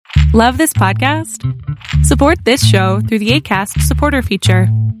Love this podcast? Support this show through the Acast supporter feature.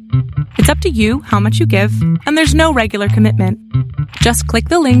 It's up to you how much you give, and there's no regular commitment. Just click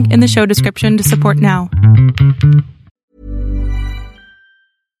the link in the show description to support now.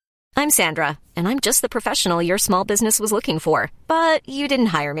 I'm Sandra, and I'm just the professional your small business was looking for. But you didn't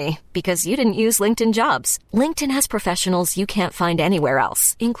hire me because you didn't use LinkedIn Jobs. LinkedIn has professionals you can't find anywhere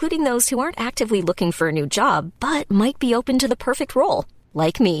else, including those who aren't actively looking for a new job, but might be open to the perfect role,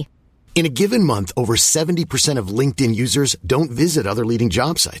 like me. In a given month, over 70% of LinkedIn users don't visit other leading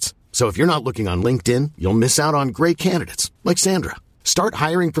job sites. So if you're not looking on LinkedIn, you'll miss out on great candidates like Sandra. Start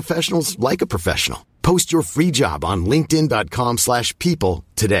hiring professionals like a professional. Post your free job on linkedin.com/people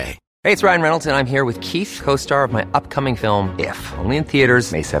today. Hey, it's Ryan Reynolds, and I'm here with Keith, co-star of my upcoming film, If, only in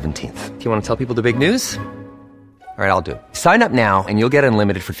theaters May 17th. Do you want to tell people the big news? All right, I'll do it. Sign up now and you'll get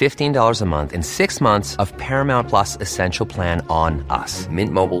unlimited for $15 a month and 6 months of Paramount Plus Essential Plan on us.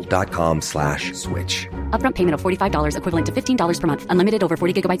 MintMobile.com/switch. Upfront payment of $45 equivalent to $15 per month. Unlimited over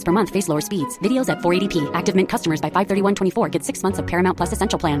 40 gigabytes per month. Face lower speeds. Videos at 480p. Active Mint customers by 531.24 get 6 months of Paramount Plus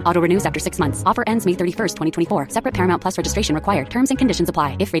Essential Plan. Auto renews after 6 months. Offer ends May 31st, 2024. Separate Paramount Plus registration required. Terms and conditions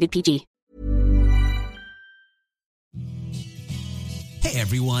apply if rated PG. Hey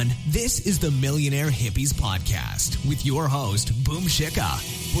everyone, this is the Millionaire Hippies Podcast with your host, Boom Shikha,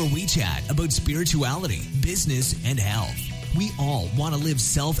 where we chat about spirituality, business, and health. We all want to live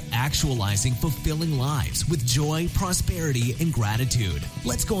self-actualizing, fulfilling lives with joy, prosperity, and gratitude.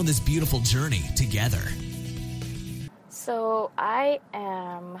 Let's go on this beautiful journey together. So I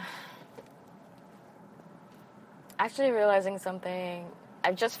am actually realizing something.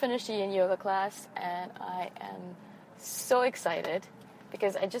 I've just finished a yin yoga class and I am so excited.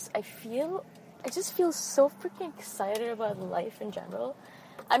 Because I just feel so freaking excited about life in general.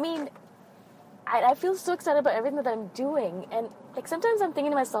 I mean, I feel so excited about everything that I'm doing. And like sometimes I'm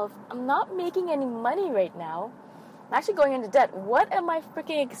thinking to myself, I'm not making any money right now. I'm actually going into debt. What am I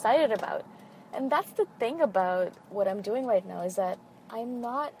freaking excited about? And that's the thing about what I'm doing right now is that I'm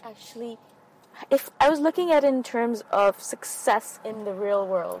not actually... If I was looking at it in terms of success in the real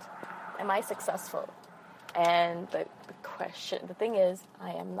world, am I successful? And the thing is,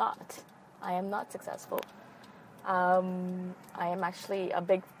 I am not successful. I am actually a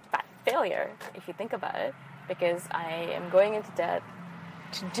big fat failure, if you think about it, because I am going into debt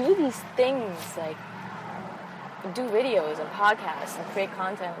to do these things, like do videos and podcasts and create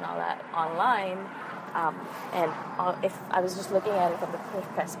content and all that online. And if I was just looking at it from the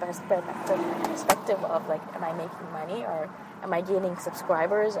perspective of, like, am I making money or am I gaining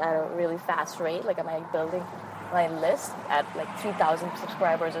subscribers at a really fast rate? Like, am I building my list at like 3,000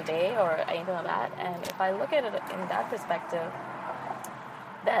 subscribers a day or anything like that? And if I look at it in that perspective,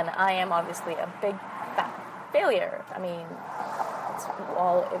 then I am obviously a big fat failure. I mean, it's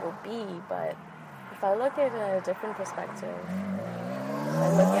all it will be. But if I look at it in a different perspective, I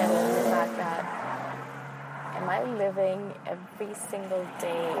look at it in the fact that am I living every single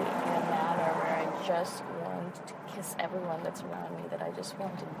day in a manner where I just want to kiss everyone that's around me, that I just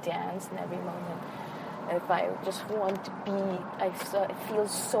want to dance in every moment? If I just want to be, I just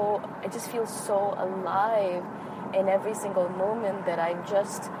feel so alive in every single moment that I'm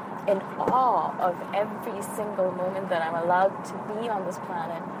just in awe of every single moment that I'm allowed to be on this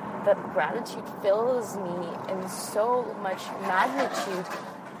planet. That gratitude fills me in so much magnitude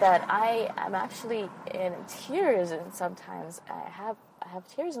that I am actually in tears, and sometimes I have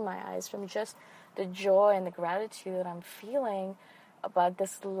tears in my eyes from just the joy and the gratitude that I'm feeling about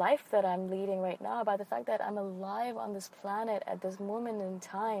this life that I'm leading right now, about the fact that I'm alive on this planet at this moment in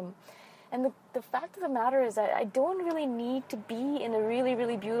time. And the fact of the matter is that I don't really need to be in a really,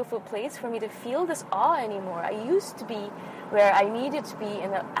 really beautiful place for me to feel this awe anymore. I used to be where I needed to be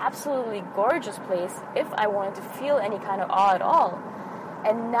in an absolutely gorgeous place if I wanted to feel any kind of awe at all.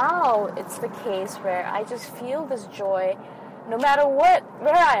 And now it's the case where I just feel this joy no matter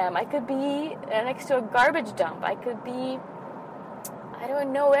where I am. I could be next to a garbage dump. I could be, I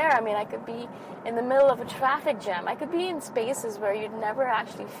don't know where. I mean, I could be in the middle of a traffic jam. I could be in spaces where you'd never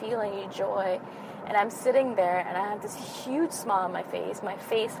actually feel any joy. And I'm sitting there and I have this huge smile on my face. My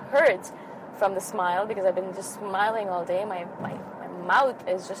face hurts from the smile because I've been just smiling all day. My mouth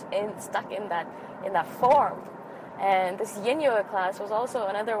is just stuck in that form. And this yin yoga class was also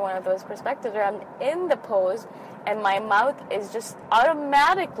another one of those perspectives where I'm in the pose and my mouth is just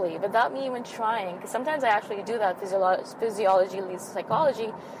automatically, without me even trying, because sometimes I actually do that, physiology leads to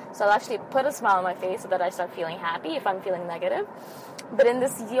psychology, so I'll actually put a smile on my face so that I start feeling happy if I'm feeling negative. But in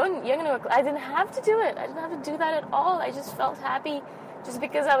this yin yoga class, I didn't have to do it. I didn't have to do that at all. I just felt happy just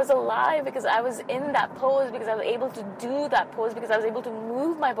because I was alive, because I was in that pose, because I was able to do that pose, because I was able to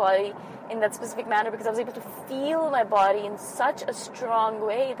move my body in that specific manner, because I was able to feel my body in such a strong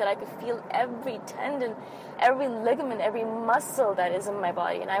way that I could feel every tendon, every ligament, every muscle that is in my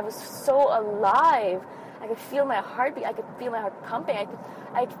body. And I was so alive. I could feel my heartbeat. I could feel my heart pumping.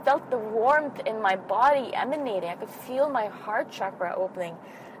 I felt the warmth in my body emanating. I could feel my heart chakra opening.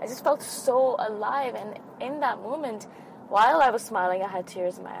 I just felt so alive. And in that moment, while I was smiling, I had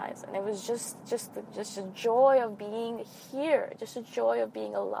tears in my eyes. And it was just a joy of being here, just a joy of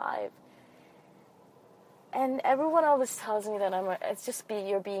being alive. And everyone always tells me that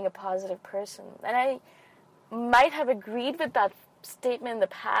you're being a positive person. And I might have agreed with that statement in the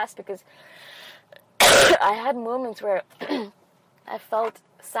past, because I had moments where I felt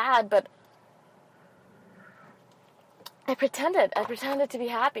sad, but I pretended to be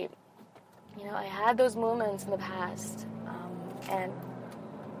happy. You know, I had those moments in the past, and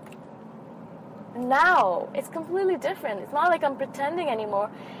now it's completely different. It's not like I'm pretending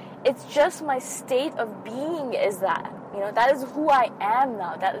anymore. It's just my state of being is that. You know, that is who I am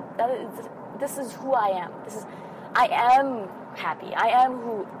now. This is who I am. I am happy. I am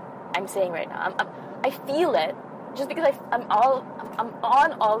who I'm saying right now. I feel it just because I'm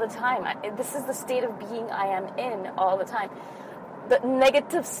on all the time. This is the state of being I am in all the time. The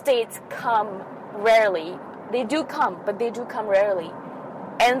negative states come rarely. They do come, but they do come rarely.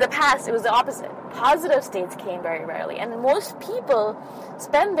 And in the past, it was the opposite. Positive states came very rarely. And most people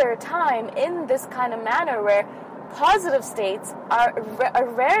spend their time in this kind of manner where positive states are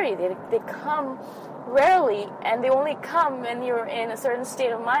rare. They come rarely, and they only come when you're in a certain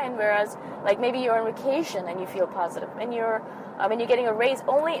state of mind, whereas like maybe you're on vacation and you feel positive, and when you're getting a raise,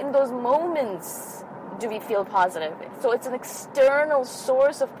 only in those moments do we feel positive. So it's an external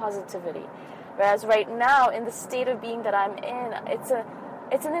source of positivity, whereas right now in the state of being that I'm in,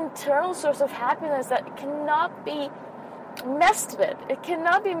 it's an internal source of happiness that cannot be messed with. It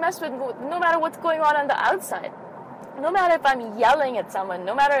cannot be messed with no matter what's going on the outside. No matter if I'm yelling at someone,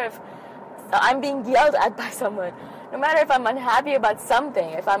 no matter if I'm being yelled at by someone, no matter if I'm unhappy about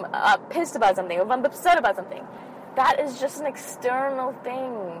something, if I'm pissed about something, if I'm upset about something, that is just an external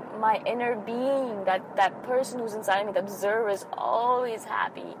thing. My inner being, that person who's inside me, the observer, is always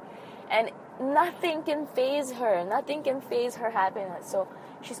happy. And nothing can faze her. Nothing can faze her happiness. So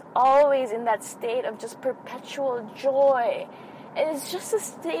she's always in that state of just perpetual joy. And it's just a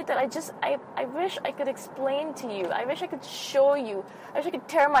state that I wish I could explain to you. I wish I could show you. I wish I could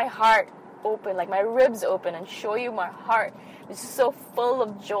tear my heart open, like my ribs open, and show you my heart. It's just so full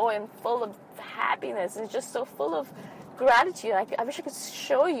of joy and full of happiness. It's just so full of gratitude. I wish I could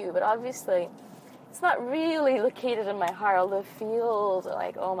show you, but obviously it's not really located in my heart. Although it feels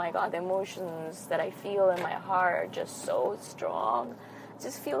like, oh my God, the emotions that I feel in my heart are just so strong. I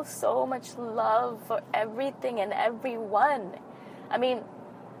just feel so much love for everything and everyone. I mean,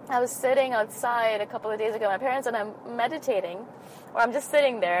 I was sitting outside a couple of days ago with my parents, and I'm meditating, or I'm just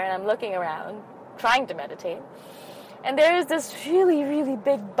sitting there and I'm looking around, trying to meditate. And there's this really, really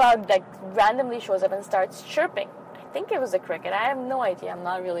big bug that randomly shows up and starts chirping. I think it was a cricket. I have no idea. I'm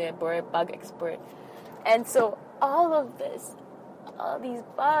not really a bug expert. And so all these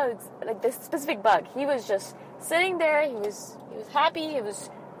bugs, like this specific bug, he was just sitting there. He was happy. He was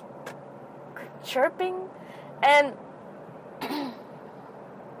chirping. And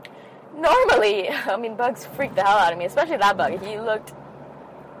normally, I mean, bugs freak the hell out of me, especially that bug. He looked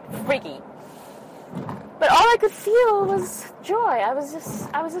freaky. But all I could feel was joy. I was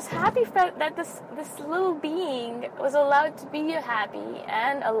just happy that this little being was allowed to be happy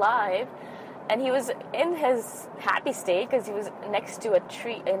and alive, and he was in his happy state because he was next to a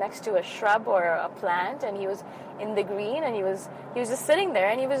tree, next to a shrub or a plant, and he was in the green, and he was just sitting there,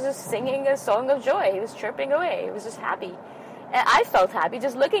 and he was just singing a song of joy. He was chirping away. He was just happy. And I felt happy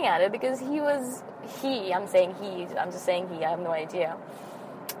just looking at it because I'm just saying he, I have no idea.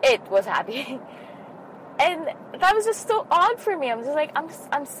 It was happy. And that was just so odd for me. I'm just like,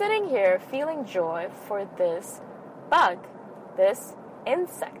 I'm sitting here feeling joy for this bug, this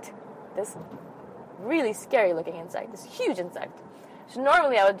insect, this really scary looking insect, this huge insect. So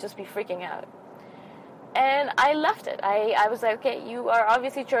normally I would just be freaking out. And I left it. I was like, okay, you are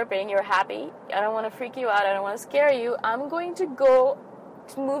obviously chirping, you're happy. I don't want to freak you out, I don't want to scare you. I'm going to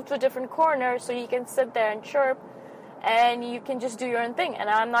move to a different corner so you can sit there and chirp, and you can just do your own thing, and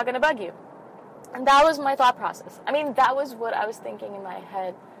I'm not going to bug you. And that was my thought process. I mean, that was what I was thinking in my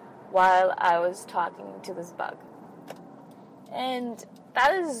head while I was talking to this bug. And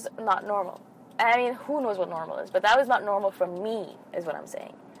that is not normal. I mean, who knows what normal is, but that was not normal for me, is what I'm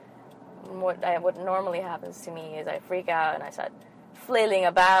saying. What normally happens to me is I freak out and I start flailing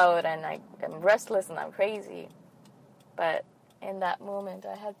about and I'm restless and I'm crazy. But in that moment,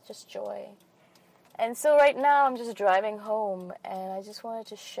 I had just joy. And so right now, I'm just driving home, and I just wanted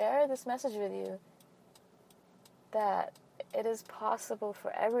to share this message with you that it is possible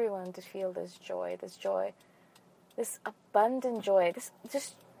for everyone to feel this joy, this abundant joy,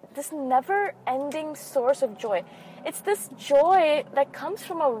 this never-ending source of joy. It's this joy that comes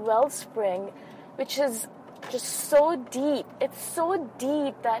from a wellspring, which is just so deep. It's so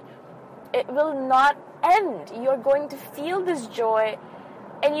deep that it will not end. You're going to feel this joy,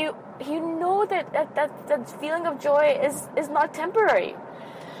 and you know that feeling of joy is not temporary.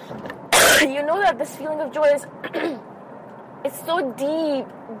 You know that this feeling of joy is it's so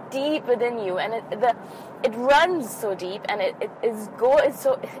deep within you, and it runs so deep, and it's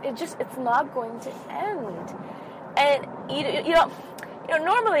not going to end. And you know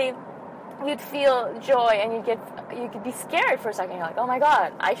normally you'd feel joy and you could be scared for a second. You're like, oh my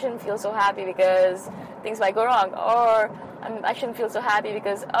God, I shouldn't feel so happy because things might go wrong, or I shouldn't feel so happy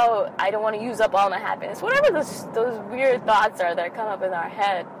because I don't want to use up all my happiness. Whatever those weird thoughts are that come up in our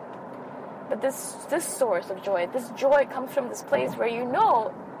head. But this source of joy, this joy comes from this place where you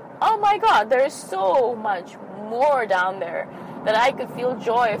know, oh my God, there is so much more down there that I could feel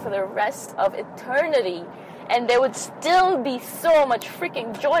joy for the rest of eternity. And there would still be so much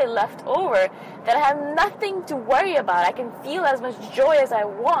freaking joy left over that I have nothing to worry about. I can feel as much joy as I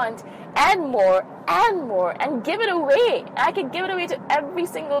want and more, and give it away. And I could give it away to every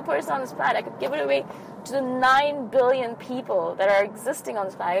single person on this planet. I could give it away to the 9 billion people that are existing on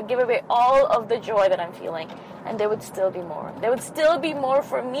this planet. I could give away all of the joy that I'm feeling, and there would still be more. There would still be more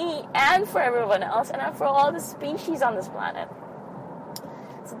for me and for everyone else, and for all the species on this planet.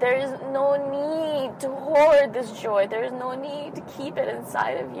 So there is no need to hoard this joy. There is no need to keep it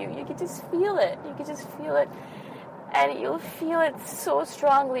inside of you. You can just feel it. You can just feel it. And you'll feel it so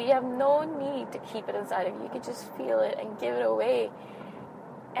strongly. You have no need to keep it inside of you. You can just feel it and give it away.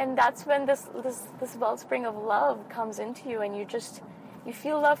 And that's when this wellspring of love comes into you, and you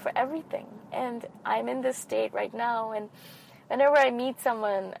feel love for everything. And I'm in this state right now, and whenever I meet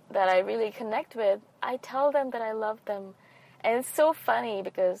someone that I really connect with, I tell them that I love them. And it's so funny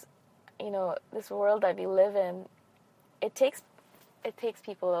because, this world that we live in, it takes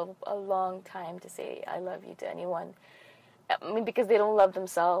people a long time to say I love you to anyone. I mean, because they don't love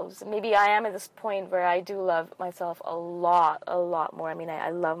themselves. Maybe I am at this point where I do love myself a lot more. I mean, I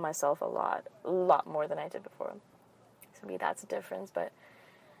love myself a lot more than I did before. So maybe that's a difference. But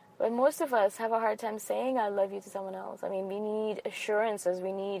most of us have a hard time saying I love you to someone else. I mean, we need assurances.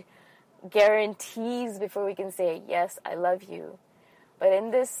 We need guarantees before we can say, yes, I love you. But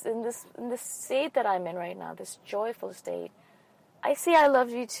in this state that I'm in right now, this joyful state, I say I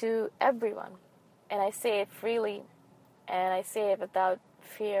love you to everyone. And I say it freely. And I say it without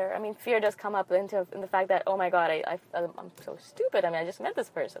fear. I mean, fear does come up in the fact that, oh my God, I'm so stupid. I mean, I just met this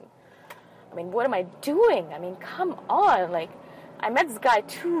person. I mean, what am I doing? I mean, come on. Like, I met this guy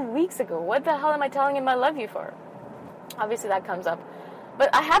 2 weeks ago. What the hell am I telling him I love you for? Obviously, that comes up.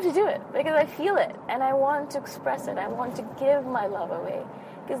 But I have to do it because I feel it. And I want to express it. I want to give my love away.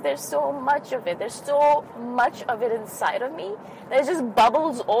 Because there's so much of it. There's so much of it inside of me that it just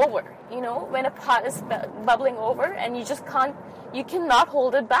bubbles over. When a pot is bubbling over and you cannot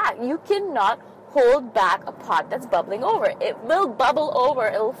hold it back. You cannot hold back a pot that's bubbling over. It will bubble over.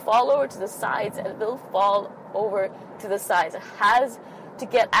 It will fall over to the sides, and it will fall over to the sides. It has to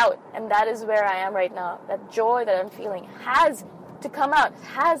get out. And that is where I am right now. That joy that I'm feeling has to come out. It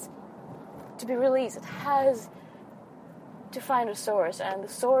has to be released. It has to find a source, and the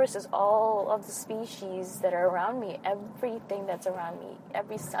source is all of the species that are around me, everything that's around me,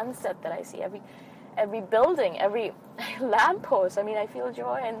 every sunset that I see, every building, every lamppost. I mean, I feel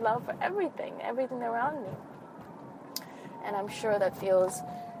joy and love for everything around me. And I'm sure that feels,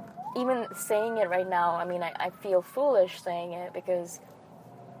 even saying it right now, I mean, I feel foolish saying it, because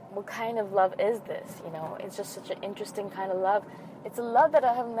what kind of love is this? It's just such an interesting kind of love. It's a love that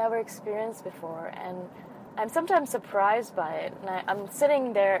I have never experienced before, and I'm sometimes surprised by it. And I'm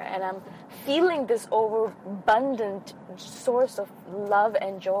sitting there and I'm feeling this overabundant source of love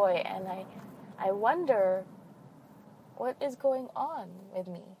and joy, and I wonder what is going on with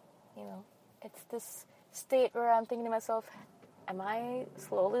me. It's this state where I'm thinking to myself, am I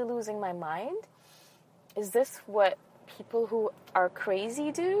slowly losing my mind? Is this what people who are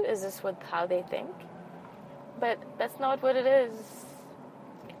crazy do? Is this how they think? But that's not what it is.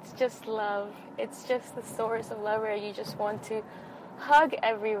 It's just love. It's just the source of love where you just want to hug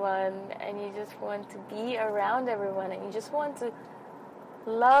everyone, and you just want to be around everyone, and you just want to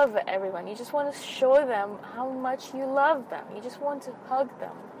love everyone. You just want to show them how much you love them. You just want to hug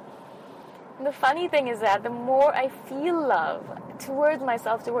them. And the funny thing is that the more I feel love towards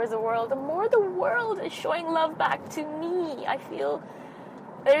myself, towards the world, the more the world is showing love back to me. I feel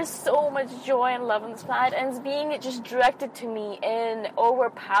there's so much joy and love on this planet, and it's being just directed to me in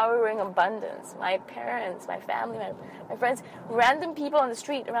overpowering abundance. My parents, my family, my friends, random people on the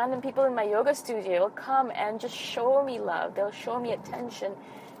street, random people in my yoga studio will come and just show me love. They'll show me attention,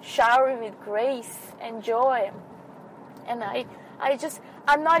 shower me with grace and joy. And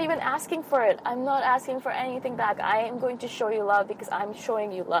I'm not even asking for it. I'm not asking for anything back. I am going to show you love because I'm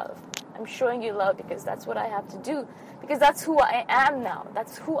showing you love. I'm showing you love because that's what I have to do. Because that's who I am now.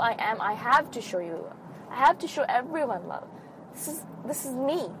 That's who I am. I have to show you love. I have to show everyone love. This is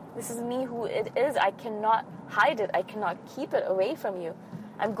me. This is me who it is. I cannot hide it. I cannot keep it away from you.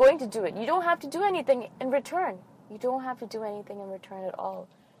 I'm going to do it. You don't have to do anything in return. You don't have to do anything in return at all.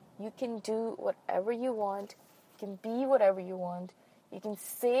 You can do whatever you want. You can be whatever you want. You can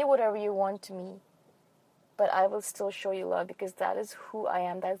say whatever you want to me. But I will still show you love because that is who I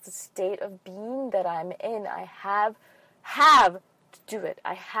am. That's the state of being that I'm in. I have to do it.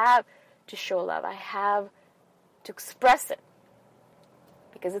 I have to show love. I have to express it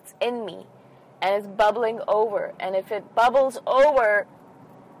because it's in me and it's bubbling over. And if it bubbles over,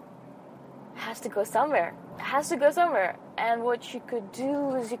 it has to go somewhere. It has to go somewhere. And what you could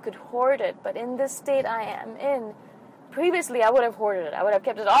do is you could hoard it. But in this state I am in, previously, I would have hoarded it. I would have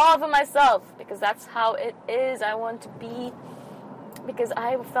kept it all for myself because that's how it is. I want to be because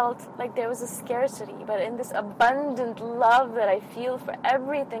I felt like there was a scarcity. But in this abundant love that I feel for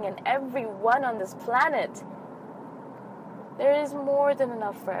everything and everyone on this planet, there is more than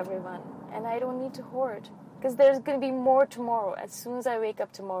enough for everyone. And I don't need to hoard because there's going to be more tomorrow. As soon as I wake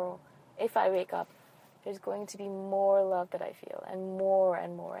up tomorrow, if I wake up, there's going to be more love that I feel, and more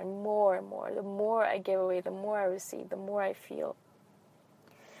and more and more and more. The more I give away, the more I receive, the more I feel.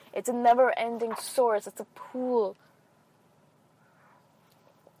 It's a never-ending source. It's a pool,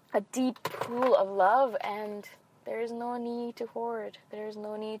 a deep pool of love, and there is no need to hoard. There is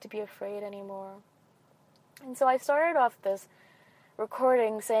no need to be afraid anymore. And so I started off this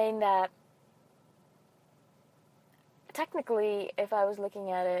recording saying that technically, if I was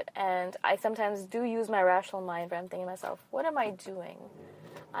looking at it, and I sometimes do use my rational mind where I'm thinking to myself, what am I doing?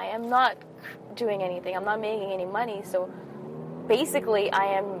 I am not doing anything. I'm not making any money. So basically,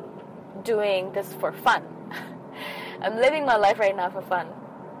 I am doing this for fun. I'm living my life right now for fun.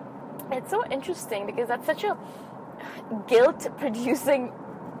 It's so interesting because that's such a guilt-producing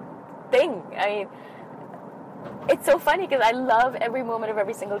thing. I mean, it's so funny because I love every moment of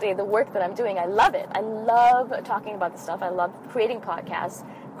every single day. The work that I'm doing, I love it. I love talking about this stuff. I love creating podcasts,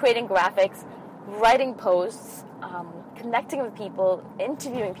 creating graphics, writing posts, connecting with people,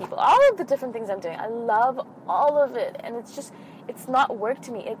 interviewing people, all of the different things I'm doing. I love all of it. And it's not work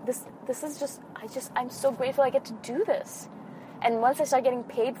to me. This is just, I'm so grateful I get to do this. And once I start getting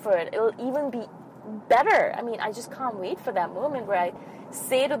paid for it, it'll even be better. I mean, I just can't wait for that moment where I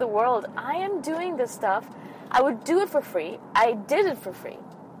say to the world, I am doing this stuff. I would do it for free. I did it for free.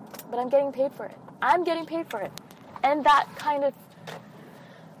 But I'm getting paid for it. I'm getting paid for it. And that kind of,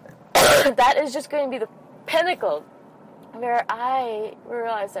 that is just going to be the pinnacle where I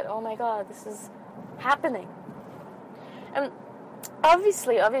realize that, oh my God, this is happening. And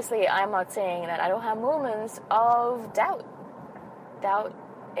obviously, I'm not saying that I don't have moments of doubt. Doubt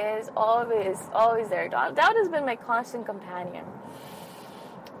is always there. Doubt has been my constant companion.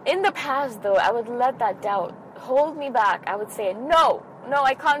 In the past, though, I would let that doubt hold me back. I would say, no,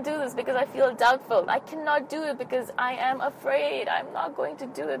 I can't do this because I feel doubtful. I cannot do it because I am afraid. I'm not going to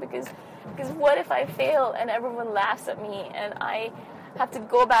do it because what if I fail and everyone laughs at me and I have to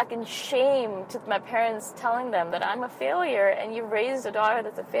go back in shame to my parents telling them that I'm a failure and you've raised a daughter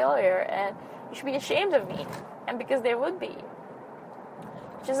that's a failure and you should be ashamed of me. And because they would be.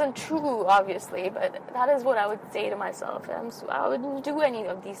 Which isn't true, obviously, but that is what I would say to myself. I wouldn't do any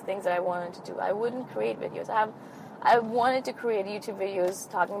of these things that I wanted to do. I wouldn't create videos. I wanted to create YouTube videos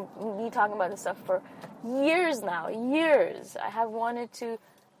talking about this stuff for years now. Years. I have wanted to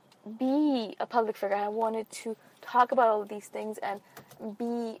be a public figure. I wanted to talk about all of these things and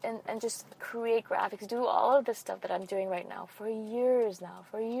be and just create graphics, do all of this stuff that I'm doing right now for years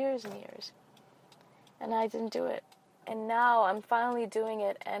and years. And I didn't do it. And now I'm finally doing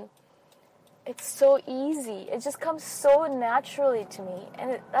it, and it's so easy. It just comes so naturally to me.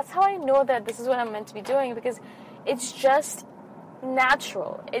 And that's how I know that this is what I'm meant to be doing, because it's just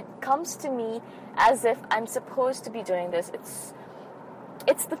natural. It comes to me as if I'm supposed to be doing this.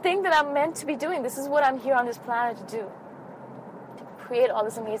 It's the thing that I'm meant to be doing. This is what I'm here on this planet to do. To create all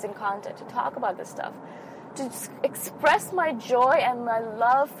this amazing content, to talk about this stuff, to express my joy and my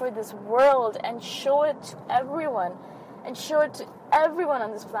love for this world and show it to everyone and show it to everyone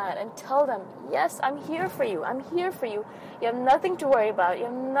on this planet and tell them, yes, I'm here for you. I'm here for you. You have nothing to worry about. You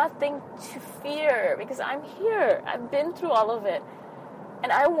have nothing to fear because I'm here. I've been through all of it.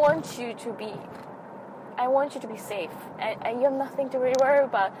 And I want you to be safe. And you have nothing to worry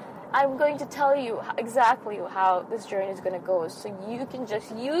about. I'm going to tell you exactly how this journey is going to go so you can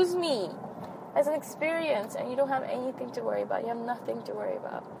just use me as an experience and you don't have anything to worry about. You have nothing to worry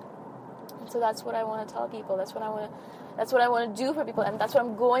about. And so that's what I want to tell people. That's what I want to do for people, and that's what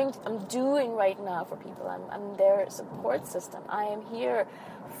I'm doing right now for people. I'm their support system. I am here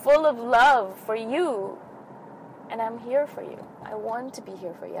full of love for you, and I'm here for you. I want to be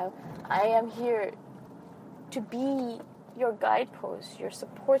here for you. I am here to be your guidepost, your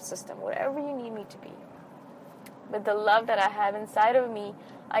support system, whatever you need me to be. With the love that I have inside of me,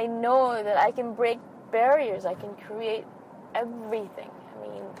 I know that I can break barriers. I can create everything. I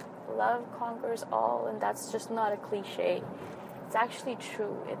mean, love conquers all, and that's just not a cliche. It's actually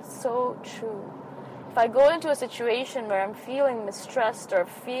true. It's so true. If I go into a situation where I'm feeling mistrust or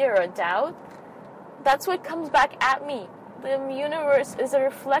fear or doubt, that's what comes back at me. The universe is a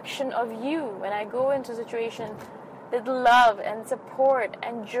reflection of you. When I go into a situation with love and support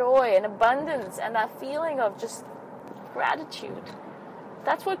and joy and abundance and that feeling of just gratitude,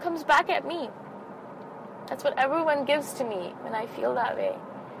 that's what comes back at me. That's what everyone gives to me when I feel that way.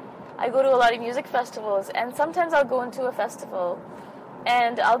 I go to a lot of music festivals, and sometimes I'll go into a festival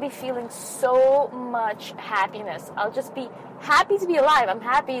and I'll be feeling so much happiness. I'll just be happy to be alive. I'm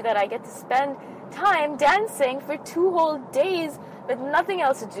happy that I get to spend time dancing for 2 whole days with nothing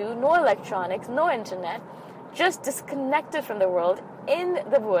else to do, no electronics, no internet, just disconnected from the world, in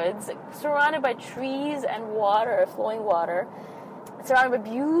the woods, surrounded by trees and water, flowing water, surrounded by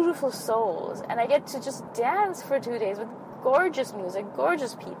beautiful souls. And I get to just dance for 2 days with gorgeous music,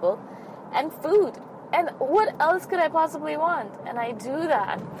 gorgeous people, and food. And what else could I possibly want? And I do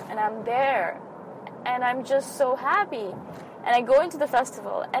that, and I'm there, and I'm just so happy. And I go into the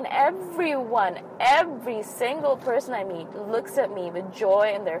festival, and every single person I meet looks at me with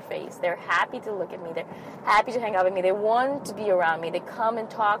joy in their face. They're happy to look at me. They're happy to hang out with me. They want to be around me. They come and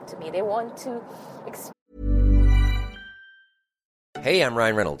talk to me. They want to Hey, I'm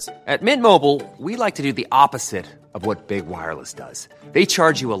Ryan Reynolds. At Mint Mobile, we like to do the opposite of what Big Wireless does. They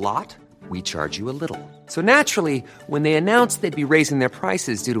charge you a lot. We charge you a little. So naturally, when they announced they'd be raising their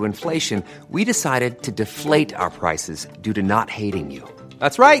prices due to inflation, we decided to deflate our prices due to not hating you.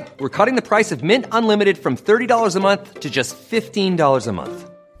 That's right. We're cutting the price of Mint Unlimited from $30 a month to just $15 a month.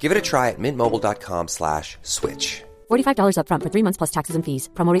 Give it a try at mintmobile.com/switch. $45 up front for 3 months plus taxes and fees.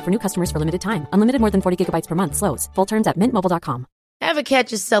 Promo rate for new customers for limited time. Unlimited more than 40 gigabytes per month. Slows full terms at mintmobile.com. Ever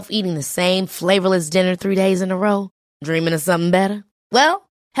catch yourself eating the same flavorless dinner 3 days in a row? Dreaming of something better? Well,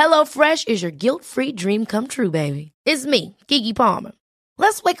 HelloFresh is your guilt-free dream come true, baby. It's me, Keke Palmer.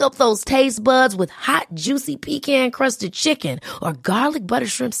 Let's wake up those taste buds with hot, juicy pecan-crusted chicken or garlic butter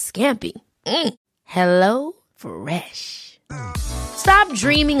shrimp scampi. Hello Fresh. Stop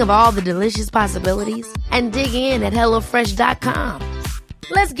dreaming of all the delicious possibilities and dig in at HelloFresh.com.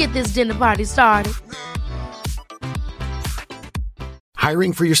 Let's get this dinner party started.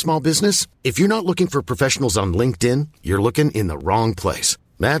 Hiring for your small business? If you're not looking for professionals on LinkedIn, you're looking in the wrong place.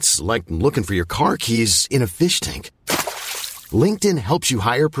 That's like looking for your car keys in a fish tank. LinkedIn helps you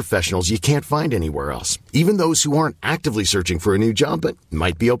hire professionals you can't find anywhere else, even those who aren't actively searching for a new job but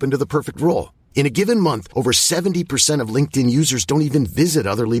might be open to the perfect role. In a given month, over 70% of LinkedIn users don't even visit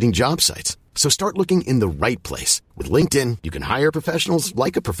other leading job sites. So start looking in the right place. With LinkedIn, you can hire professionals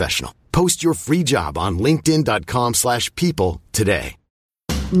like a professional. Post your free job on linkedin.com/people today.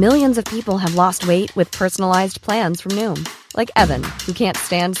 Millions of people have lost weight with personalized plans from Noom. Like Evan, who can't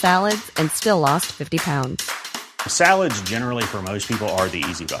stand salads and still lost 50 pounds. Salads generally for most people are the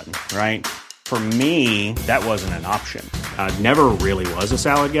easy button, right? For me, that wasn't an option. I never really was a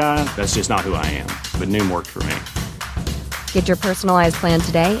salad guy. That's just not who I am. But Noom worked for me. Get your personalized plan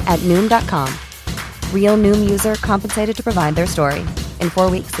today at Noom.com. Real Noom user compensated to provide their story. In 4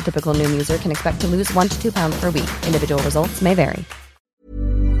 weeks, the typical Noom user can expect to lose 1 to 2 pounds per week. Individual results may vary.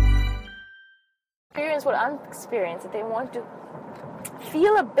 Experience what I'm experiencing. They want to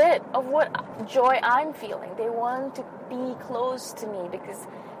feel a bit of what joy I'm feeling. They want to be close to me because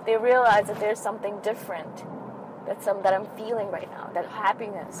they realize that there's something different that I'm feeling right now. That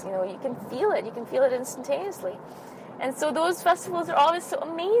happiness, you can feel it. You can feel it instantaneously. And so those festivals are always so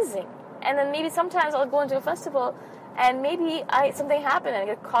amazing. And then maybe sometimes I'll go into a festival And maybe something happened and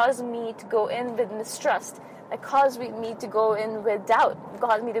it caused me to go in with mistrust. It caused me to go in with doubt. It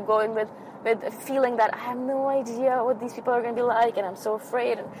caused me to go in with a feeling that I have no idea what these people are going to be like, and I'm so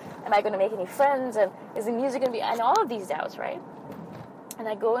afraid, and am I going to make any friends, and is the music going to be, and all of these doubts, right? And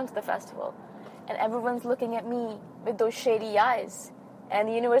I go into the festival, and everyone's looking at me with those shady eyes, and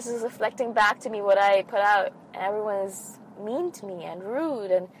the universe is reflecting back to me what I put out, and everyone is mean to me and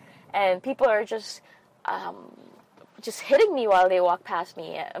rude, and people are just hitting me while they walk past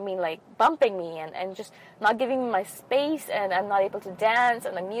me. I mean, like bumping me and just not giving me my space, and I'm not able to dance,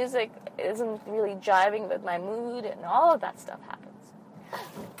 and the music isn't really jiving with my mood, and all of that stuff happens.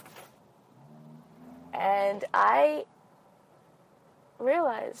 And I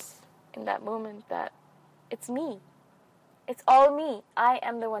realize in that moment that it's me. It's all me. I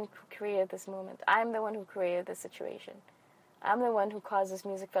am the one who created this moment. I'm the one who created this situation. I'm the one who caused this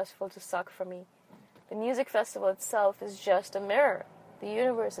music festival to suck for me. The music festival itself is just a mirror. The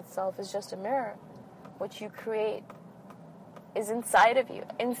universe itself is just a mirror. What you create is inside of you.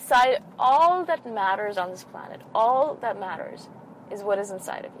 Inside, all that matters on this planet, all that matters is what is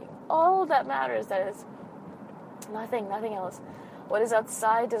inside of you. All that matters, that is nothing else. What is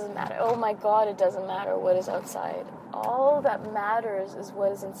outside doesn't matter. Oh my God, it doesn't matter what is outside. All that matters is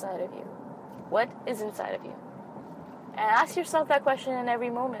what is inside of you. What is inside of you? And ask yourself that question in every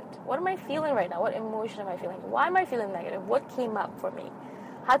moment. What am I feeling right now? What emotion am I feeling? Why am I feeling negative? What came up for me?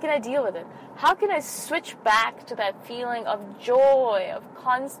 How can I deal with it? How can I switch back to that feeling of joy, of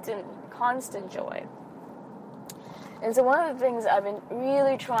constant joy? And so one of the things I've been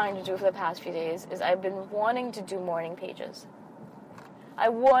really trying to do for the past few days is I've been wanting to do morning pages. I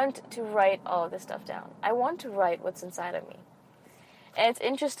want to write all of this stuff down. I want to write what's inside of me. And it's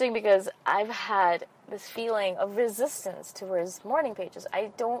interesting because I've had this feeling of resistance towards morning pages.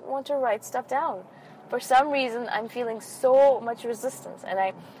 I don't want to write stuff down. For some reason, I'm feeling so much resistance. And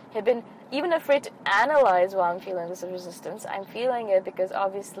I have been even afraid to analyze why I'm feeling this resistance. I'm feeling it because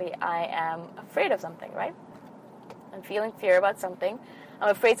obviously I am afraid of something, right? I'm feeling fear about something. I'm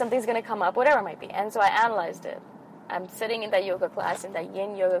afraid something's going to come up, whatever it might be. And so I analyzed it. I'm sitting in that yoga class, in that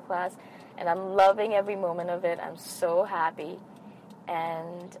yin yoga class, and I'm loving every moment of it. I'm so happy.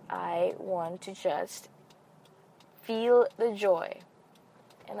 And I want to just feel the joy.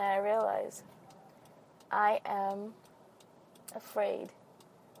 And I realize I am afraid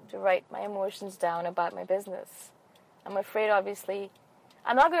to write my emotions down about my business. I'm afraid, obviously.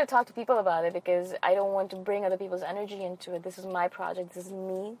 I'm not going to talk to people about it because I don't want to bring other people's energy into it. This is my project. This is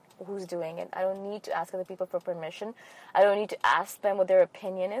me who's doing it. I don't need to ask other people for permission. I don't need to ask them what their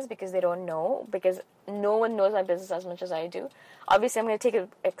opinion is because they don't know, because no one knows my business as much as I do. Obviously, I'm going to take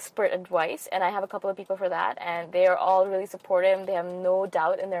expert advice, and I have a couple of people for that, and they are all really supportive, and they have no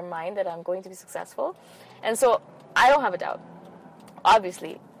doubt in their mind that I'm going to be successful. And so I don't have a doubt.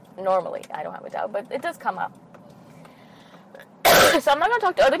 Obviously, normally, I don't have a doubt, but it does come up. So I'm not going to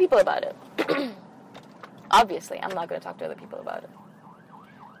talk to other people about it. Obviously, I'm not going to talk to other people about it.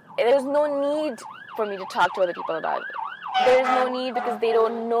 There's no need for me to talk to other people about it. There's no need because they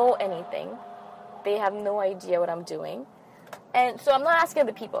don't know anything. They have no idea what I'm doing. And so I'm not asking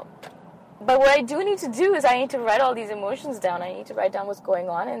other people. But what I do need to do is I need to write all these emotions down. I need to write down what's going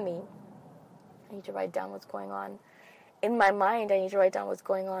on in me. I need to write down what's going on in my mind. I need to write down what's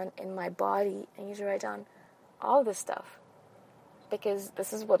going on in my body. I need to write down all this stuff. Because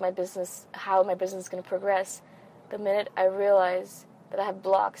this is what how my business is going to progress. The minute I realize that I have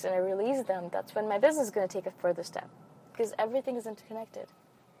blocks and I release them, that's when my business is going to take a further step. Because everything is interconnected.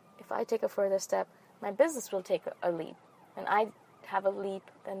 If I take a further step, my business will take a leap. And I have a leap,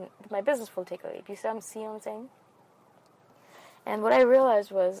 then my business will take a leap. You see what I'm saying? And what I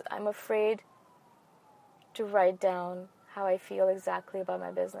realized was I'm afraid to write down how I feel exactly about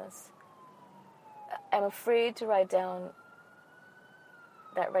my business. I'm afraid to write down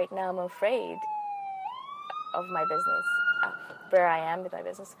that right now I'm afraid of my business, where I am with my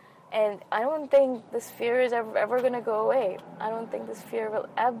business. And I don't think this fear is ever going to go away. I don't think this fear will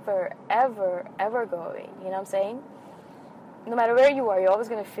ever go away. You know what I'm saying? No matter where you are, you're always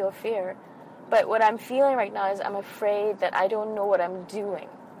going to feel fear. But what I'm feeling right now is I'm afraid that I don't know what I'm doing,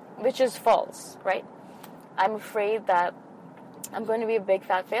 which is false, right? I'm afraid that I'm going to be a big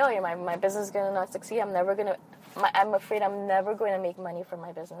fat failure. My business is going to not succeed. I'm afraid I'm never going to make money from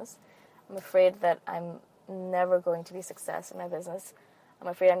my business. I'm afraid that I'm never going to be a success in my business. I'm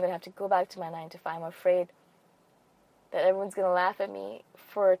afraid I'm going to have to go back to my 9-to-5. I'm afraid that everyone's going to laugh at me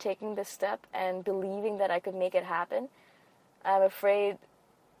for taking this step and believing that I could make it happen. I'm afraid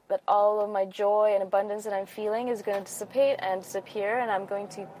that all of my joy and abundance that I'm feeling is going to dissipate and disappear, and I'm going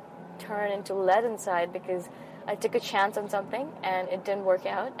to turn into lead inside because I took a chance on something and it didn't work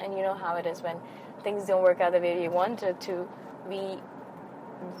out. And you know how it is when things don't work out the way we wanted to.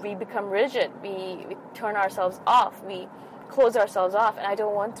 We become rigid. We turn ourselves off. We close ourselves off. And I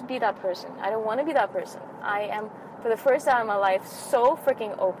don't want to be that person. I don't want to be that person. I am, for the first time in my life, so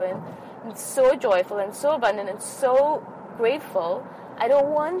freaking open and so joyful and so abundant and so grateful. I don't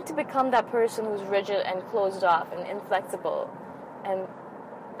want to become that person who's rigid and closed off and inflexible. And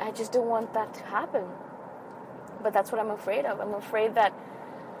I just don't want that to happen. But that's what I'm afraid of. I'm afraid that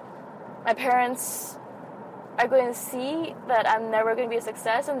my parents are going to see that I'm never going to be a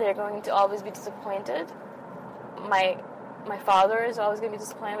success and they're going to always be disappointed. My father is always going to be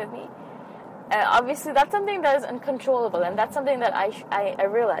disappointed with me. And obviously that's something that is uncontrollable, and that's something that I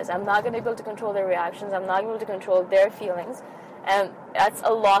realize. I'm not going to be able to control their reactions. I'm not going to be able to control their feelings. And that's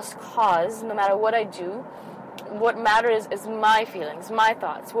a lost cause no matter what I do. What matters is my feelings, my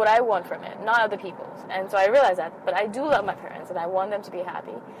thoughts, what I want from it, not other people's. And so I realize that. But I do love my parents and I want them to be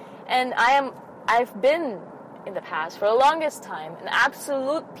happy. And I've been, in the past, for the longest time, an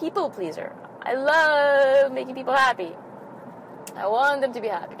absolute people pleaser. I love making people happy. I want them to be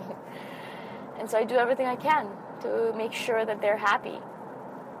happy. And so I do everything I can to make sure that they're happy.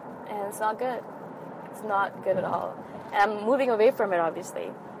 And it's not good. It's not good at all. And I'm moving away from it,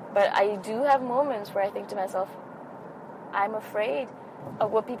 obviously. But I do have moments where I think to myself, I'm afraid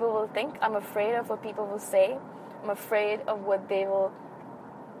of what people will think. I'm afraid of what people will say. I'm afraid of what they will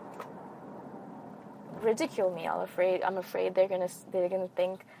ridicule me. I'm afraid they're gonna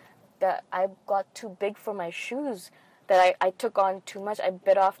think that I got too big for my shoes, that I took on too much. I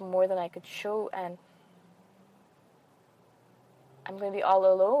bit off more than I could chew, and I'm gonna be all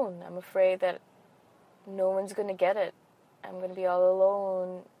alone. I'm afraid that no one's gonna get it. I'm gonna be all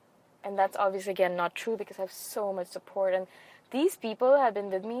alone. And that's obviously, again, not true because I have so much support. And these people have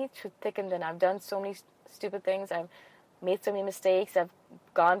been with me through thick and thin. I've done so many stupid things. I've made so many mistakes. I've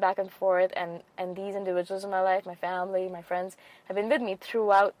gone back and forth. And these individuals in my life, my family, my friends, have been with me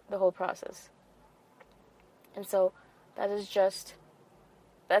throughout the whole process. And so that's,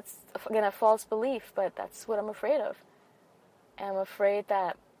 again, a false belief, but that's what I'm afraid of. And I'm afraid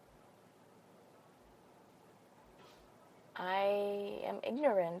that I am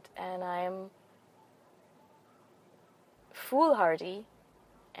ignorant and I'm foolhardy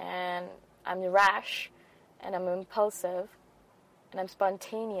and I'm rash and I'm impulsive and I'm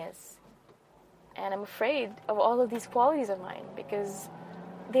spontaneous, and I'm afraid of all of these qualities of mine because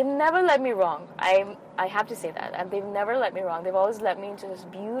they've never led me wrong. I have to say that. And they've never led me wrong. They've always led me into these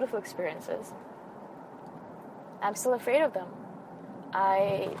beautiful experiences. I'm still afraid of them.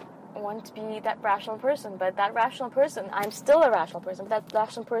 I want to be that rational person, but that rational person, I'm still a rational person, but that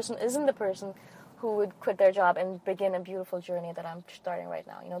rational person isn't the person who would quit their job and begin a beautiful journey that I'm starting right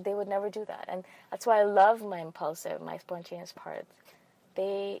now. You know, they would never do that. And that's why I love my impulsive, my spontaneous parts.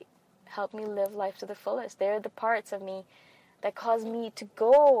 They help me live life to the fullest. They're the parts of me that cause me to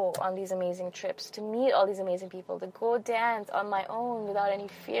go on these amazing trips, to meet all these amazing people, to go dance on my own without any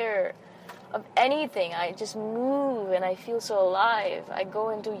fear of anything. I just move and I feel so alive. I go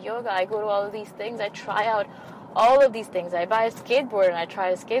and do yoga. I go to all of these things. I try out all of these things. I buy a skateboard and I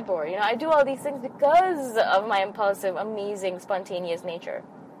try to skateboard. You know, I do all these things because of my impulsive, amazing, spontaneous nature.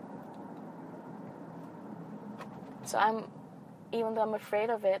 So even though I'm afraid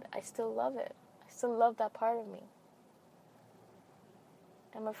of it, I still love it. I still love that part of me.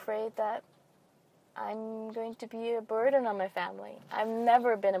 I'm afraid that I'm going to be a burden on my family. I've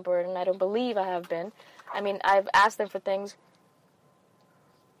never been a burden. I don't believe I have been. I mean, I've asked them for things,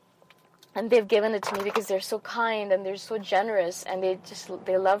 and they've given it to me because they're so kind and they're so generous, and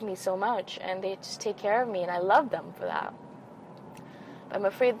they love me so much, and they just take care of me, and I love them for that. But I'm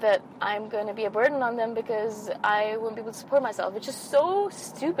afraid that I'm going to be a burden on them because I won't be able to support myself, which is so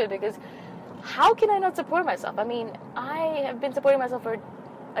stupid because how can I not support myself? I mean, I have been supporting myself for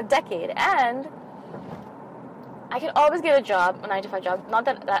a decade, and I can always get a job, a 9-to-5 job. Not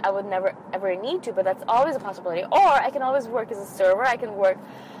that I would never ever need to, but that's always a possibility. Or I can always work as a server.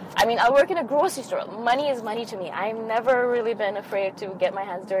 I'll work in a grocery store. Money is money to me. I've never really been afraid to get my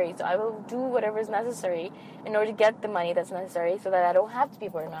hands dirty, so I will do whatever is necessary in order to get the money that's necessary so that I don't have to be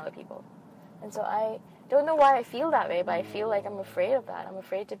burdened on other people. And so I don't know why I feel that way, but I feel like I'm afraid of that. I'm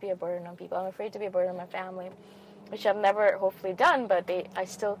afraid to be a burden on people. I'm afraid to be a burden on my family, which I've never hopefully done, but I'm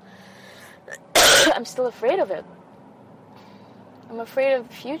still afraid of it. I'm afraid of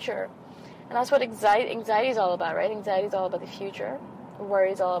the future. And that's what anxiety is all about, right? Anxiety is all about the future.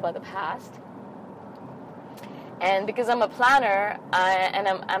 Worry is all about the past. And because I'm a planner, and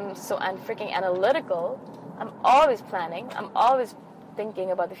I'm freaking analytical, I'm always planning. I'm always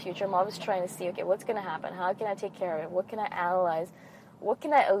thinking about the future. I'm always trying to see, okay, what's going to happen? How can I take care of it? What can I analyze? What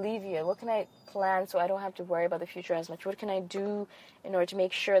can I alleviate? What can I plan so I don't have to worry about the future as much? What can I do in order to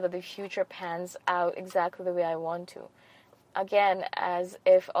make sure that the future pans out exactly the way I want to? Again, as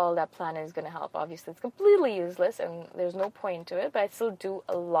if all that planning is going to help. Obviously, it's completely useless and there's no point to it, but I still do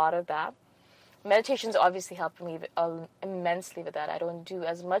a lot of that. Meditation's obviously helped me immensely with that. I don't do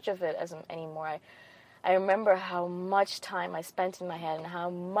as much of it as anymore. I remember how much time I spent in my head and how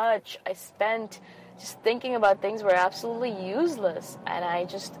much I spent just thinking about things were absolutely useless. And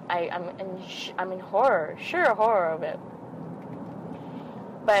I'm in horror, sheer horror of it.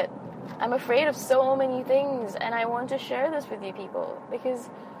 But I'm afraid of so many things, and I want to share this with you people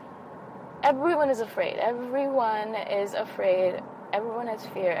because everyone is afraid. Everyone is afraid. Everyone has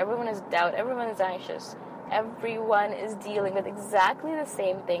fear. Everyone has doubt. Everyone is anxious. Everyone is dealing with exactly the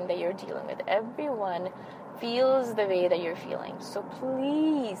same thing that you're dealing with. Everyone feels the way that you're feeling. So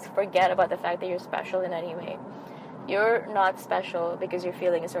please forget about the fact that you're special in any way. You're not special because you're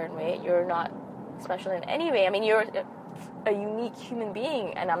feeling a certain way. You're not special in any way. I mean, you're a unique human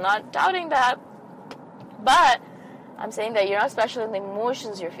being, and I'm not doubting that. But I'm saying that you're not special in the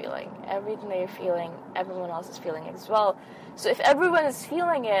emotions you're feeling. Everything that you're feeling, everyone else is feeling it as well. So if everyone is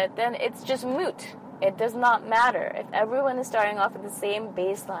feeling it, then it's just moot. It does not matter. If everyone is starting off at the same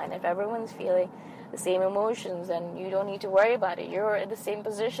baseline, if everyone's feeling the same emotions, then you don't need to worry about it. You're in the same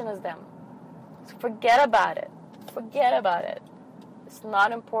position as them. So forget about it. Forget about it. It's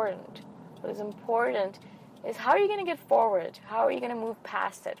not important. What is important is how are you going to get forward? How are you going to move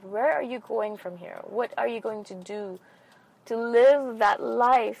past it? Where are you going from here? What are you going to do to live that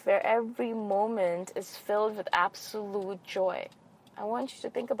life where every moment is filled with absolute joy? I want you to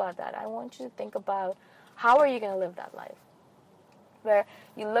think about that. I want you to think about how are you going to live that life where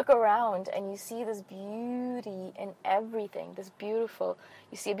you look around and you see this beauty in everything, you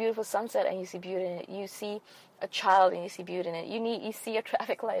see a beautiful sunset and you see beauty in it. You see a child and you see beauty in it. You see a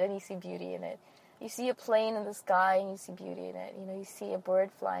traffic light and you see beauty in it. You see a plane in the sky and you see beauty in it. You see a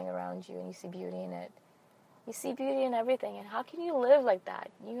bird flying around you and you see beauty in it. You see beauty in everything. And how can you live like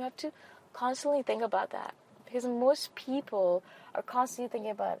that? You have to constantly think about that. Because most people are constantly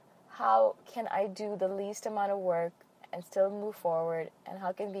thinking about how can I do the least amount of work and still move forward, and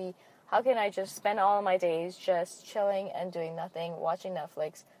how can I just spend all of my days just chilling and doing nothing, watching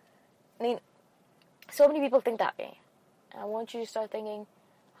Netflix. I mean, so many people think that way. And I want you to start thinking,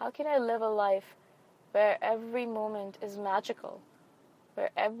 how can I live a life where every moment is magical,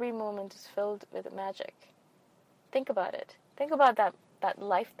 where every moment is filled with magic? Think about it. Think about that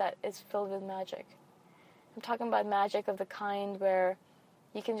life that is filled with magic. I'm talking about magic of the kind where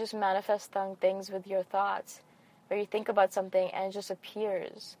you can just manifest things with your thoughts, where you think about something and it just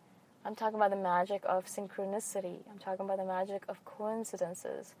appears. I'm talking about the magic of synchronicity. I'm talking about the magic of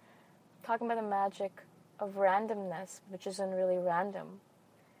coincidences. I'm talking about the magic of randomness, which isn't really random.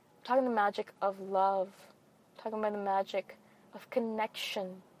 I'm talking the magic of love. I'm talking about the magic of connection.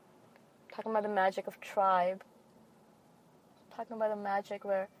 I'm talking about the magic of tribe. I'm talking about the magic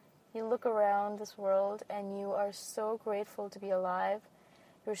where you look around this world and you are so grateful to be alive.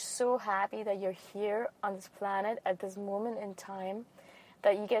 You're so happy that you're here on this planet at this moment in time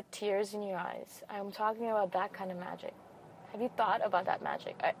that you get tears in your eyes. I'm talking about that kind of magic. Have you thought about that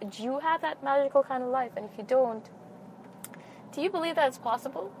magic? Do you have that magical kind of life? And if you don't, do you believe that it's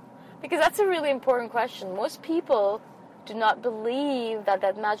possible? Because that's a really important question. Most people do not believe that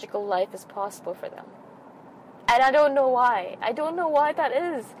that magical life is possible for them. And I don't know why. I don't know why that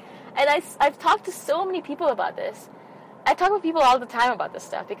is. And I've talked to so many people about this. I talk with people all the time about this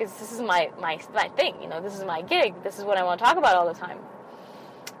stuff because this is my thing. This is my gig. This is what I want to talk about all the time.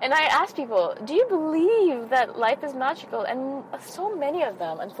 And I ask people, do you believe that life is magical? And so many of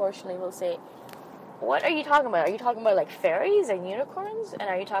them, unfortunately, will say, what are you talking about? Are you talking about like fairies and unicorns? And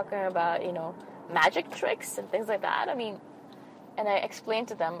are you talking about, magic tricks and things like that? I mean, and I explain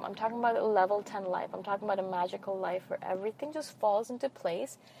to them, I'm talking about a level 10 life. I'm talking about a magical life where everything just falls into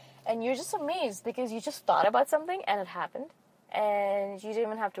place. And you're just amazed because you just thought about something and it happened. And you didn't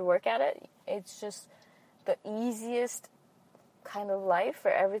even have to work at it. It's just the easiest kind of life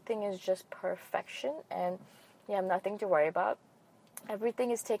where everything is just perfection. And you have nothing to worry about. Everything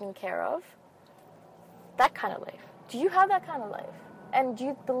is taken care of. That kind of life. Do you have that kind of life? And do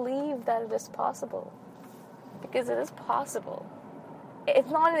you believe that it is possible? Because it is possible. It's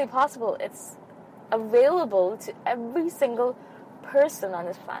not only possible, it's available to every single person on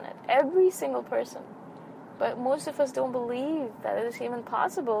this planet. Every single person. But most of us don't believe that it is even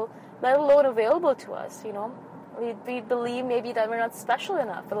possible, let alone available to us, We believe maybe that we're not special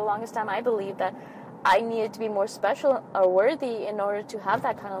enough. For the longest time, I believed that I needed to be more special or worthy in order to have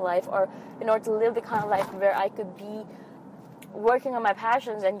that kind of life, or in order to live the kind of life where I could be working on my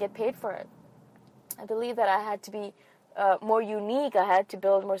passions and get paid for it. I believe that I had to be more unique. I had to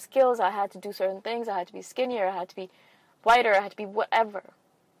build more skills. I had to do certain things. I had to be skinnier. I had to be whiter. I had to be whatever.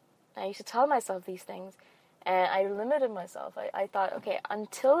 I used to tell myself these things, and I limited myself. I thought, okay,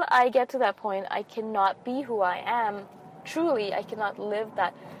 until I get to that point, I cannot be who I am. Truly, I cannot live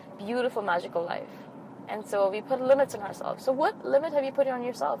that beautiful, magical life. And so we put limits on ourselves. So what limit have you put on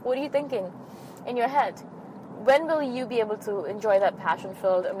yourself? What are you thinking in your head? When will you be able to enjoy that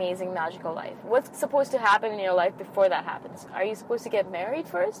passion-filled, amazing, magical life? What's supposed to happen in your life before that happens? Are you supposed to get married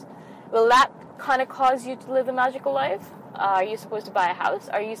first? Will that kind of cause you to live the magical life? Are you supposed to buy a house?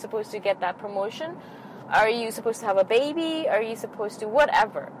 Are you supposed to get that promotion? Are you supposed to have a baby? Are you supposed to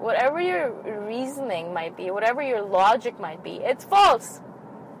whatever? Whatever your reasoning might be, whatever your logic might be, it's false.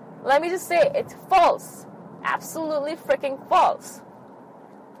 Let me just say, it's false. Absolutely freaking false.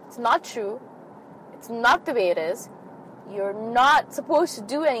 It's not true. It's not the way it is. You're not supposed to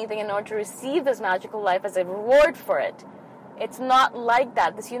do anything in order to receive this magical life as a reward for it. It's not like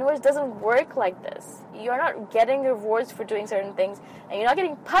that. This universe doesn't work like this. You're not getting rewards for doing certain things, and you're not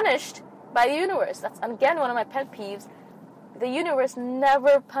getting punished by the universe. That's, again, one of my pet peeves. The universe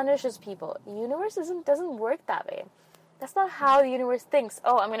never punishes people. The universe doesn't work that way. That's not how the universe thinks.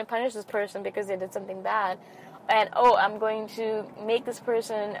 Oh, I'm going to punish this person because they did something bad. And, oh, I'm going to make this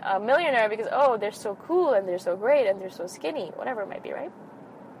person a millionaire because, oh, they're so cool and they're so great and they're so skinny. Whatever it might be, right?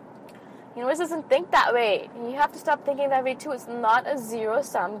 The universe doesn't think that way. And you have to stop thinking that way, too. It's not a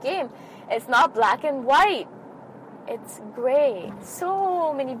zero-sum game. It's not black and white. It's gray.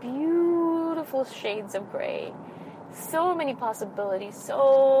 So many beautiful shades of gray. So many possibilities.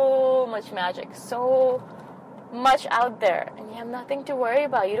 So much magic. So much out there, and you have nothing to worry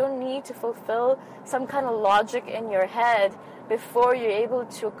about. You don't need to fulfill some kind of logic in your head before you're able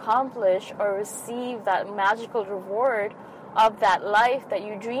to accomplish or receive that magical reward of that life that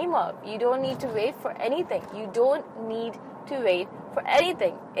you dream of. You don't need to wait for anything. You don't need to wait for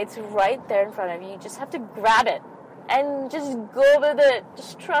anything. It's right there in front of you. You just have to grab it and just go with it.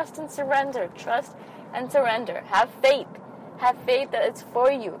 Just trust and surrender. Trust and surrender. Have faith. Have faith that it's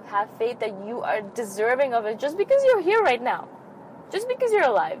for you. Have faith that you are deserving of it just because you're here right now. Just because you're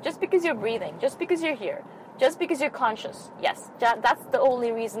alive. Just because you're breathing. Just because you're here. Just because you're conscious. Yes, that's the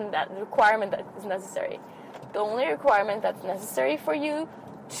only reason, that requirement that is necessary. The only requirement that's necessary for you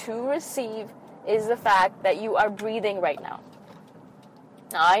to receive is the fact that you are breathing right now.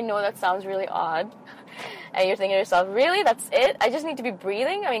 Now, I know that sounds really odd. And you're thinking to yourself, really? That's it? I just need to be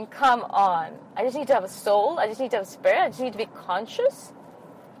breathing? I mean, come on. I just need to have a soul? I just need to have a spirit? I just need to be conscious?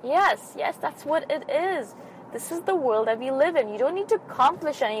 Yes, that's what it is. This is the world that we live in. You don't need to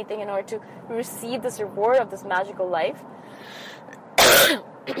accomplish anything in order to receive this reward of this magical life.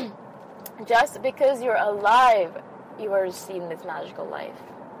 Just because you're alive, you are receiving this magical life.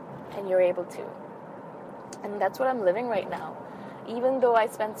 And you're able to. And that's what I'm living right now. Even though I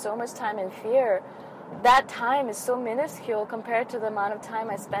spend so much time in fear, that time is so minuscule compared to the amount of time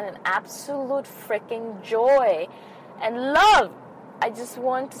I spend in absolute freaking joy and love. I just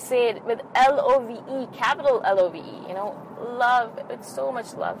want to say it with L-O-V-E, capital L-O-V-E, love. It's so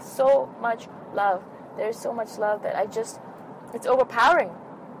much love, so much love. There's so much love that it's overpowering.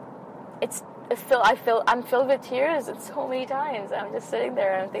 I'm filled with tears and so many times. I'm just sitting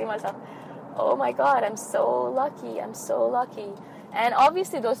there and I'm thinking to myself, oh my God, I'm so lucky. And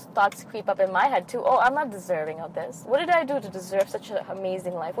obviously those thoughts creep up in my head too. Oh, I'm not deserving of this. What did I do to deserve such an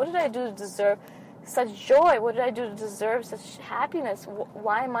amazing life? What did I do to deserve such joy? What did I do to deserve such happiness?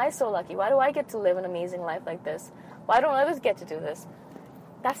 Why am I so lucky? Why do I get to live an amazing life like this? Why don't others get to do this?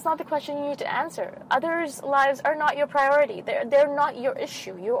 That's not the question you need to answer. Others' lives are not your priority. They're not your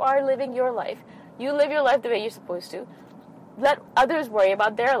issue. You are living your life. You live your life the way you're supposed to. Let others worry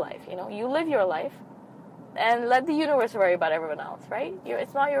about their life. You live your life. And let the universe worry about everyone else, right?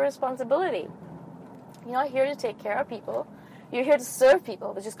 It's not your responsibility. You're not here to take care of people. You're here to serve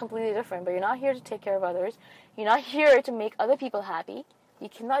people, which is completely different. But you're not here to take care of others. You're not here to make other people happy. You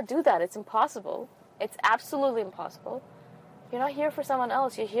cannot do that. It's impossible. It's absolutely impossible. You're not here for someone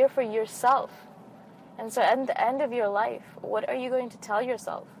else. You're here for yourself. And so at the end of your life, what are you going to tell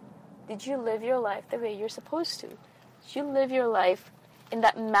yourself? Did you live your life the way you're supposed to? Did you live your life in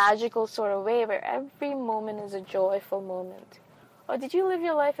that magical sort of way where every moment is a joyful moment? Or did you live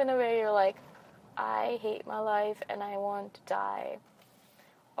your life in a way you're like, I hate my life and I want to die?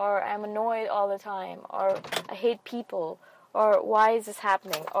 Or I'm annoyed all the time? Or I hate people? Or why is this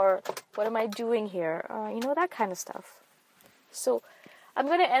happening? Or what am I doing here? Or, that kind of stuff. So I'm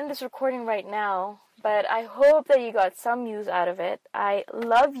going to end this recording right now But I hope that you got some use out of it. I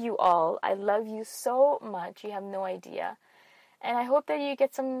love you all. I love you so much. You have no idea. And I hope that you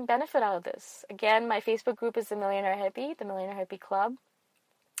get some benefit out of this. Again, my Facebook group is The Millionaire Hippie, The Millionaire Hippie Club.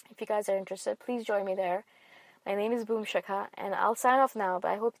 If you guys are interested, please join me there. My name is Boom Shikha, and I'll sign off now, but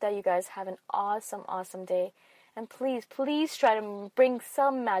I hope that you guys have an awesome, awesome day. And please, please try to bring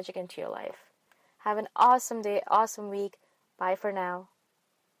some magic into your life. Have an awesome day, awesome week. Bye for now.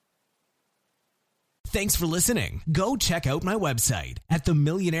 Thanks for listening. Go check out my website at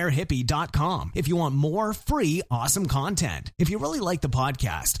themillionairehippie.com if you want more free, awesome content. If you really like the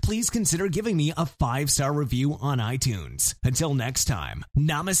podcast, please consider giving me a 5-star review on iTunes. Until next time,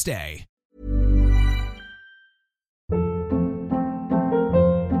 namaste.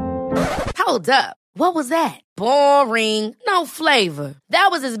 Hold up. What was that? Boring. No flavor. That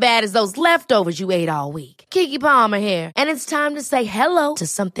was as bad as those leftovers you ate all week. Keke Palmer here. And it's time to say hello to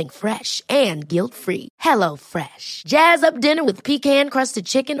something fresh and guilt-free. Hello Fresh. Jazz up dinner with pecan-crusted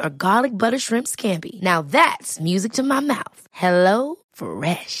chicken or garlic butter shrimp scampi. Now that's music to my mouth. Hello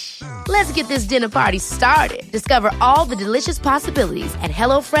Fresh. Let's get this dinner party started. Discover all the delicious possibilities at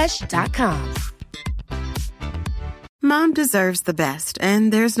HelloFresh.com. Mom deserves the best,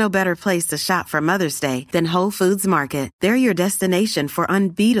 and there's no better place to shop for Mother's Day than Whole Foods Market. They're your destination for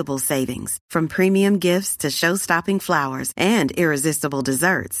unbeatable savings, from premium gifts to show-stopping flowers and irresistible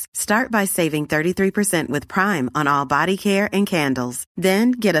desserts. Start by saving 33% with Prime on all body care and candles.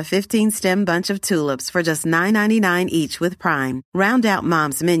 Then get a 15-stem bunch of tulips for just $9.99 each with Prime. Round out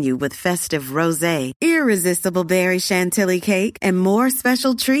Mom's menu with festive rosé, irresistible berry chantilly cake, and more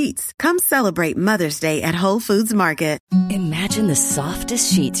special treats. Come celebrate Mother's Day at Whole Foods Market. Imagine the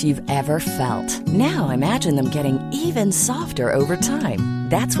softest sheets you've ever felt. Now imagine them getting even softer over time.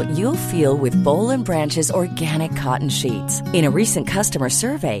 That's what you'll feel with Boll & Branch's organic cotton sheets. In a recent customer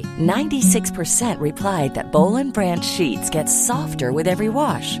survey, 96% replied that Boll & Branch sheets get softer with every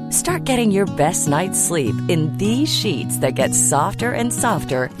wash. Start getting your best night's sleep in these sheets that get softer and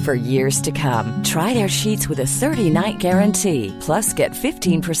softer for years to come. Try their sheets with a 30-night guarantee. Plus, get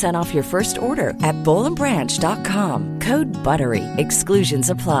 15% off your first order at bollandbranch.com. Code BUTTERY. Exclusions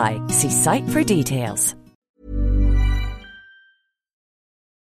apply. See site for details.